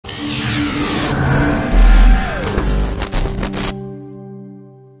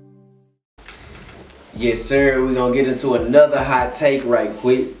Yes, sir. We're gonna get into another hot take right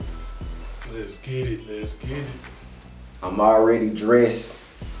quick. Let's get it. Let's get it. I'm already dressed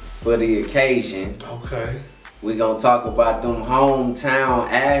for the occasion. Okay. We're gonna talk about them hometown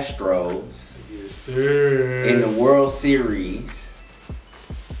Astros. Yes, sir. In the World Series.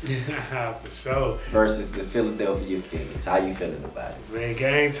 For sure. Versus the Philadelphia Phillies. How you feeling about it? Man,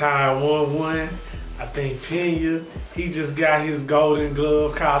 game time 1-1. I think Pena, he just got his golden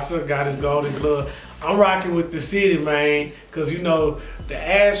glove. Carter got his golden glove. I'm rocking with the city, man, because, you know, the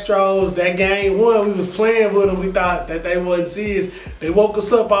Astros, that game 1, we was playing with them. We thought that they wasn't serious. They woke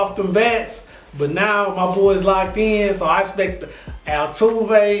us up off them bats, but now my boys locked in, so I expect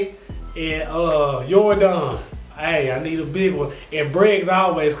Altuve and Jordan. Hey, I need a big one. And Bregg's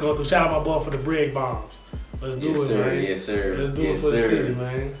always come through. Shout out my boy for the Bregg bombs. Let's do it, sir, man. Yes, sir. Let's do it for the city,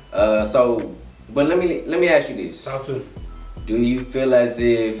 man. But let me ask you this. Talk to me. Do you feel as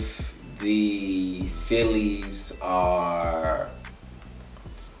if the Phillies are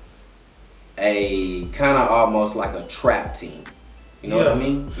a kind of almost like a trap team? You know what I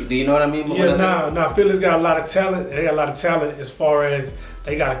mean? Do you know what I mean? Yeah, nah. Phillies got a lot of talent. They got a lot of talent as far as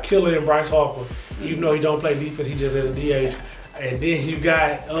they got a killer in Bryce Harper. Even though he don't play defense, he just has a DH. And then you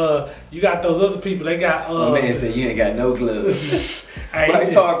got those other people. They got my man said you ain't got no gloves. Hey,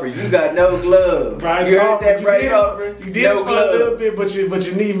 Bryce Harper, you got no gloves. Bryce you Harper, heard that, Bryce Harper? You did no it for a little bit, but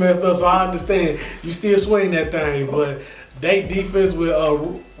your knee messed up, so I understand. You still swing that thing, but they defense with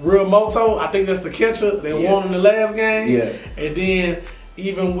Real Moto, I think that's the catcher. They won in the last game. Yeah. And then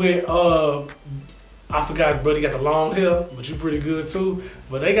even with I forgot, but he got the long hair, but you pretty good too.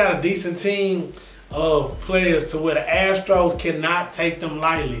 But they got a decent team of players to where the Astros cannot take them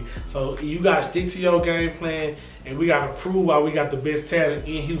lightly. So you got to stick to your game plan, and we got to prove why we got the best talent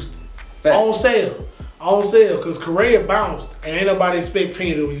in Houston. Fact. On sale, because Correa bounced, and ain't nobody expect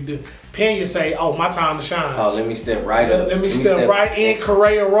Pena to do. Pena say, "Oh, my time to shine." Oh, let me step right up. Let me step right in.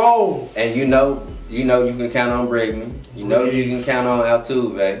 Correa roll. And you know you can count on Bregman. You know you can count on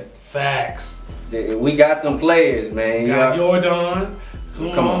Altuve. Facts. We got them players, man. Got Jordan.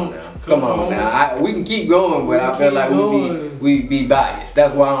 Come on now. We can keep going, but I feel like we be biased.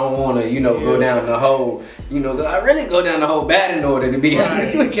 That's why I don't want to, go down the whole, I really go down the whole batting order, to be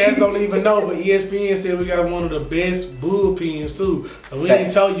honest with you. Cats don't even know, but ESPN said we got one of the best bullpens too. So we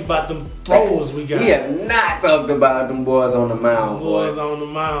didn't tell you about them throwers we got. We have not talked about them boys on the mound, boys on the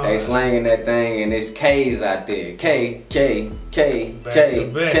mound. They slanging that thing, and it's K's out there. K.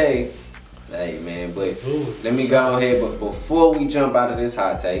 Hey man, but let me go ahead. But before we jump out of this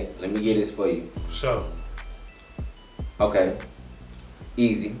hot take, let me get this for you. Sure. Okay.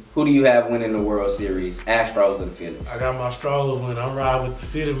 Easy. Who do you have winning the World Series? Astros or the Phillies? I got my Astros winning. I'm riding with the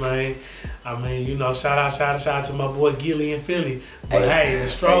city, man. I mean, shout out to my boy Gilly in Philly. But hey, the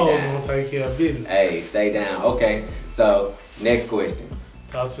Astros gonna take care of business. Hey, stay down. Okay. So next question.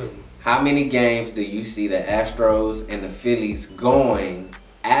 Talk to me. How many games do you see the Astros and the Phillies going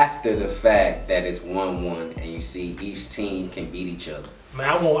after the fact that it's 1-1 and you see each team can beat each other? Man,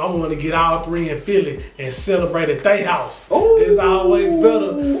 I want to get all 3 in Philly and celebrate at their house. Ooh. It's always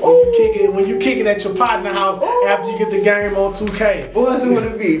better when you kick it at your partner house after you get the game on 2K. Boys want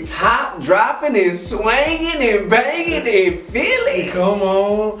to be top dropping and swinging and banging in Philly. Come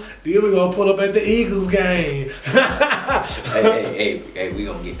on, then we gonna pull up at the Eagles game. hey, we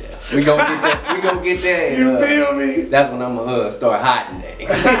gonna get there. We gonna get there. You feel me? That's when I'm gonna start hiding things.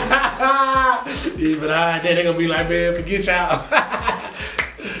 Even they gonna be like, man, forget y'all.